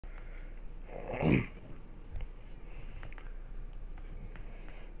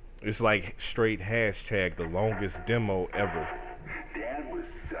It's like straight hashtag the longest demo ever. Dad was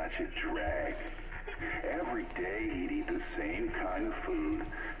such a drag. Every day he'd eat the same kind of food,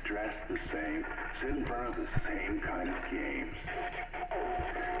 dress the same, sit in front of the same kind of games.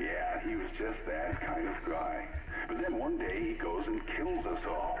 Yeah, he was just that kind of guy. But then one day he goes and kills us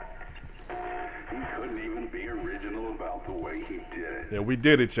all. He couldn't even be original about the way he did it. Yeah, we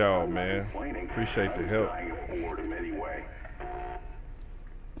did it, y'all, I'm not man. complaining. Appreciate I the was help. dying of boredom anyway.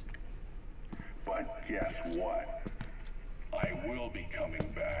 But guess what? I will be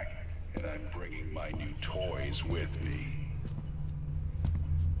coming back, and I'm bringing my new toys with me.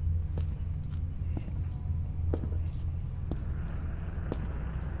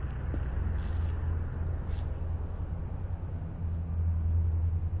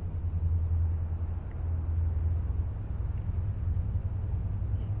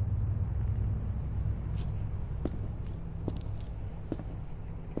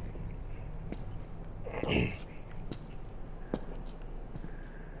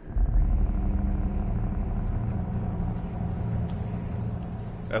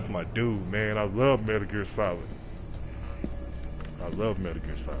 That's my dude, man. I love Metal Gear Solid. I love Metal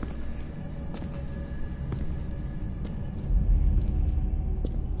Gear Solid.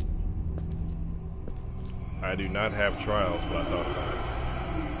 I do not have trials, but I thought about it.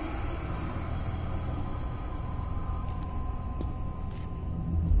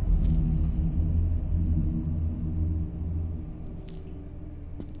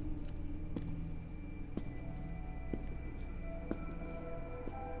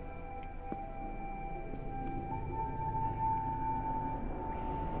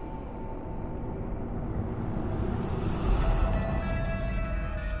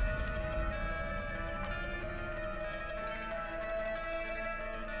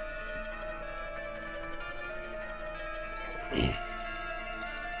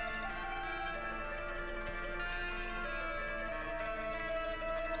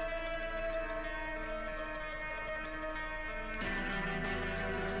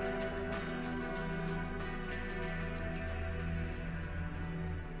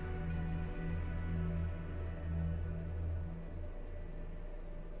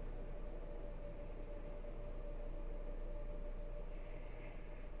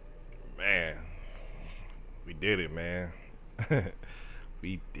 Man, we did it, man.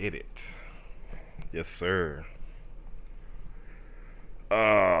 We did it. Yes, sir.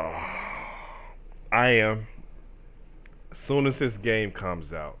 I am. As soon as this game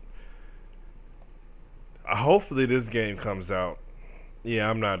comes out, hopefully this game comes out. Yeah,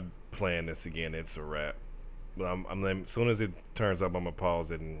 I'm not playing this again. It's a wrap. But as soon as it turns up, I'm gonna pause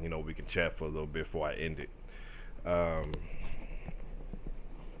it and we can chat for a little bit before I end it. Um,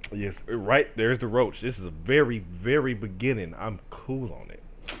 yes, right there's the roach. This is a very, very beginning. I'm cool on it.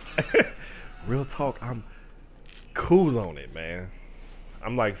 Real talk, I'm cool on it, man.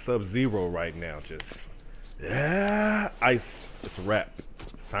 I'm like Sub-Zero right now, just ice. It's a wrap.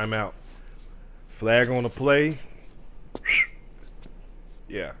 Timeout. Flag on the play.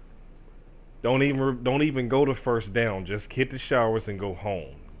 Yeah. Don't even go to first down. Just hit the showers and go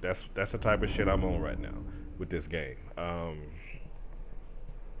home. That's the type of shit I'm on right now with this game.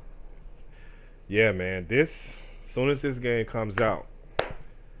 Yeah, man. As soon as this game comes out,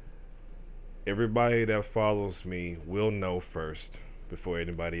 everybody that follows me will know first before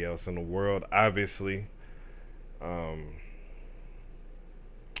anybody else in the world. Obviously, um,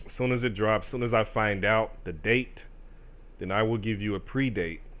 as soon as it drops, as soon as I find out the date, then I will give you a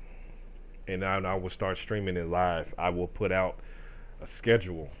pre-date, and I will start streaming it live. I will put out a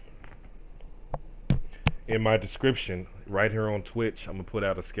schedule in my description right here on Twitch. I'm gonna put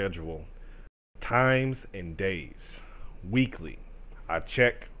out a schedule, times and days, weekly. I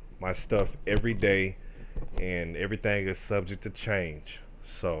check my stuff every day, and everything is subject to change.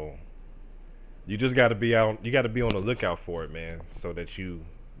 So you just got to be out. You got to be on the lookout for it, man, so that you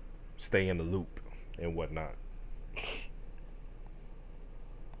stay in the loop and whatnot.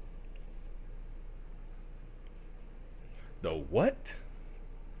 The what?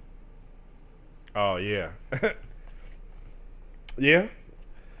 Oh yeah, yeah.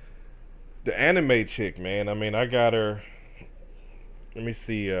 The anime chick, man. I mean, I got her. Let me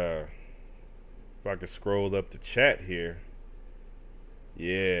see if I can scroll up the chat here.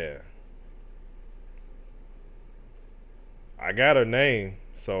 Yeah, I got her name,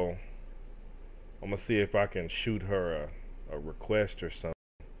 so I'm gonna see if I can shoot her a request or something.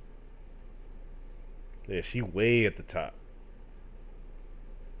 Yeah, she way at the top.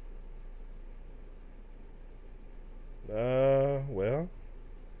 Well,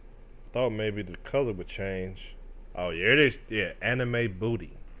 Thought maybe the color would change. Oh yeah, it is. Yeah, anime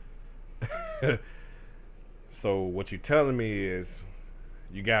booty. So what you telling me is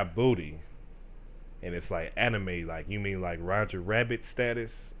you got booty, and it's like anime. Like you mean like Roger Rabbit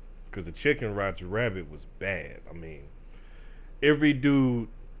status? Because the chicken Roger Rabbit was bad. I mean, every dude.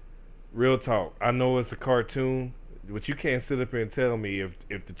 Real talk. I know it's a cartoon, but you can't sit up here and tell me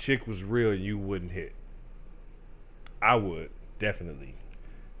if the chick was real, you wouldn't hit. I would definitely,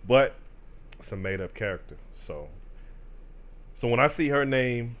 but it's a made up character. So when I see her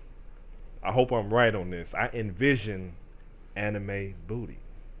name, I hope I'm right on this. I envision anime booty.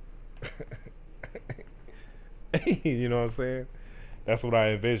 You know what I'm saying? That's what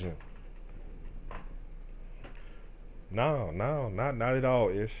I envision. No, no, not at all,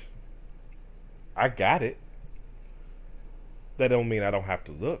 Ish. I got it. That don't mean I don't have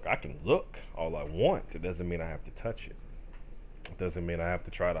to look. I can look all I want. It doesn't mean I have to touch it. It doesn't mean I have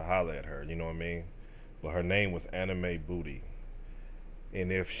to try to holler at her. You know what I mean? But her name was Anime Booty.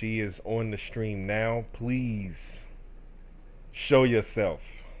 And if she is on the stream now, please show yourself.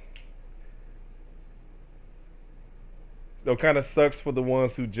 So it kind of sucks for the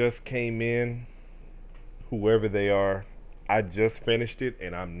ones who just came in, whoever they are. I just finished it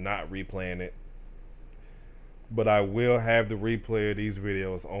and I'm not replaying it. But I will have the replay of these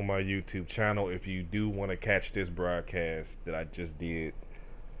videos on my YouTube channel. If you do want to catch this broadcast that I just did,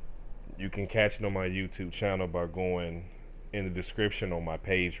 you can catch it on my YouTube channel by going in the description on my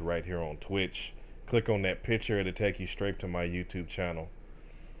page right here on Twitch. Click on that picture, it'll take you straight to my YouTube channel.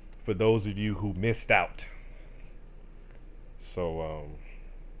 For those of you who missed out. So,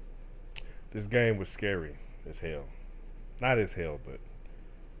 this game was scary as hell. Not as hell, but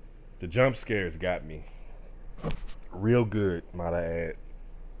the jump scares got me. Real good, might I add.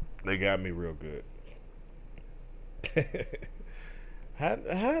 They got me real good. How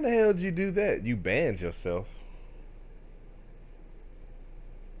the hell did you do that? You banned yourself.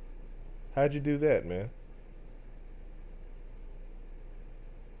 How'd you do that, man?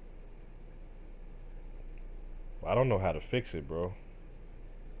 I don't know how to fix it, bro.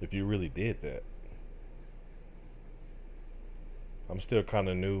 If you really did that. I'm still kind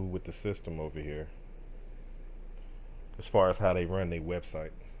of new with the system over here. As far as how they run their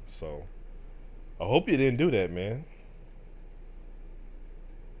website. So, I hope you didn't do that, man.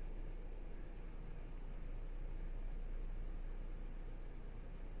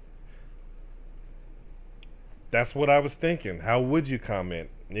 That's what I was thinking. How would you comment?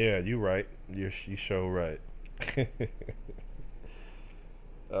 Yeah, you right. You show right.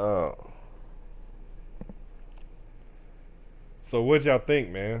 Oh. So what'd y'all think,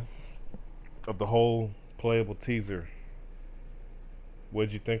 man, of the whole playable teaser?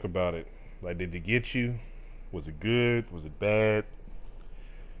 What'd you think about it? Like, did it get you? Was it good? Was it bad?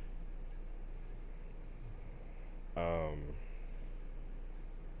 Um,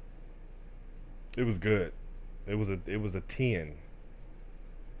 it was good. It was a 10.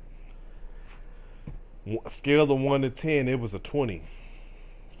 Scale of 1 to 10, it was a 20.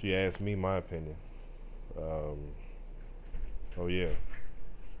 If you ask me, my opinion. Um, oh yeah.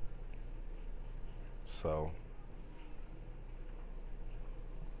 So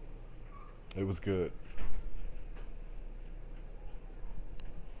it was good.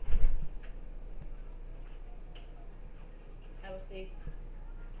 I will see.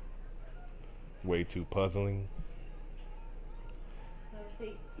 Way too puzzling. I will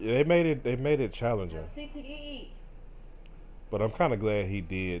see. Yeah, they made it I challenging. will see to eat. But I'm kind of glad he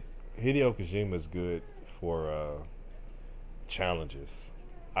did. Hideo Kojima is good for challenges.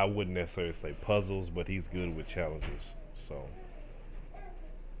 I wouldn't necessarily say puzzles, but he's good with challenges. So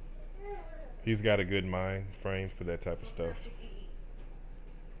he's got a good mind frame for that type of stuff.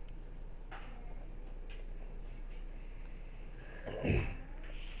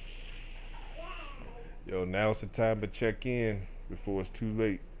 Yo, now's the time to check in before it's too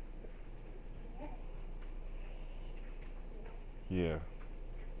late. Yeah.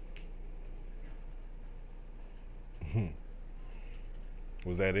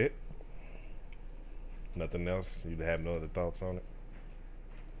 Was that it? Nothing else? You have no other thoughts on it?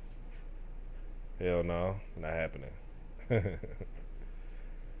 Hell no, not happening.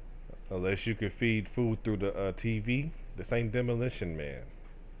 Unless you could feed food through the TV. This ain't Demolition Man,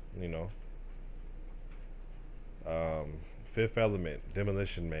 you know. Um, Fifth Element,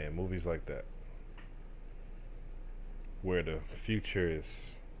 Demolition Man, movies like that, where the future is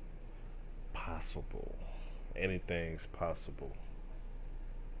possible. Anything's possible.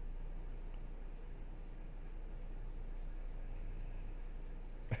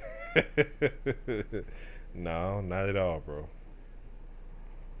 No, not at all, bro.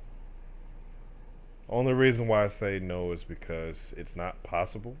 Only reason why I say no is because it's not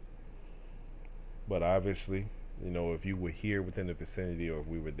possible. But obviously, if you were here within the vicinity or if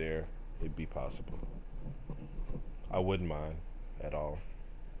we were there, it'd be possible. I wouldn't mind at all.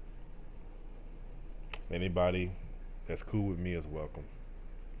 Anybody that's cool with me is welcome.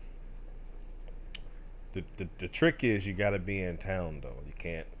 The trick is you got to be in town though. You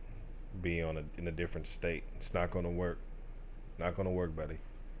can't be in a different state. It's not gonna work. Not gonna work, buddy.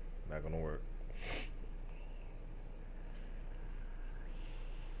 Not gonna work.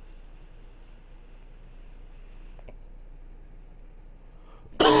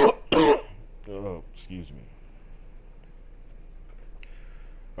 Oh, excuse me.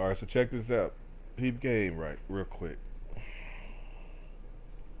 All right, so check this out. Peep game, right? Real quick.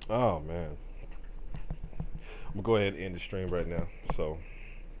 Oh man, I'm gonna go ahead and end the stream right now. So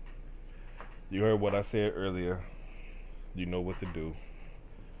you heard what I said earlier. You know what to do.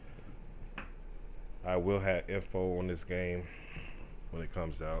 I will have info on this game when it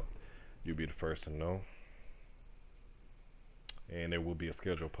comes out. You'll be the first to know, and there will be a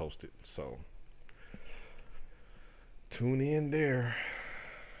schedule posted. So tune in there,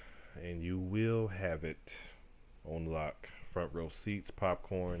 and you will have it on lock. Front row seats,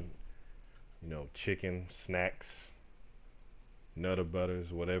 popcorn, chicken, snacks, Nutter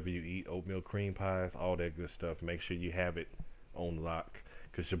Butters, whatever you eat, oatmeal cream pies, all that good stuff. Make sure you have it on lock,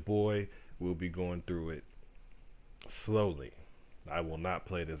 because your boy will be going through it slowly. I will not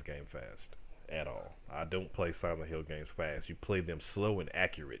play this game fast at all. I don't play Silent Hill games fast. You play them slow and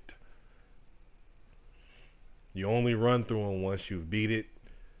accurate. You only run through them once you've beat it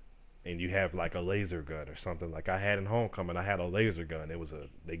and you have like a laser gun or something. Like I had in Homecoming, I had a laser gun.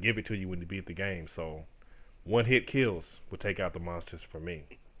 They give it to you when you beat the game. So one hit kills will take out the monsters for me.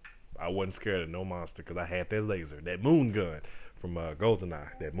 I wasn't scared of no monster because I had that laser, that moon gun from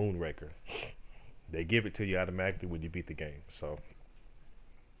GoldenEye, that Moonraker. They give it to you automatically when you beat the game. So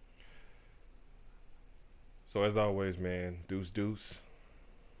as always, man, deuce deuce.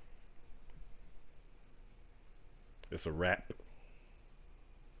 It's a wrap.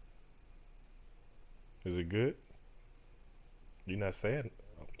 Is it good? You're not saying?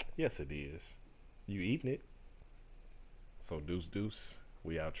 Yes, it is. You eating it. So deuce deuce.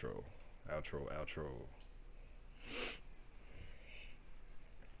 We outro. Outro.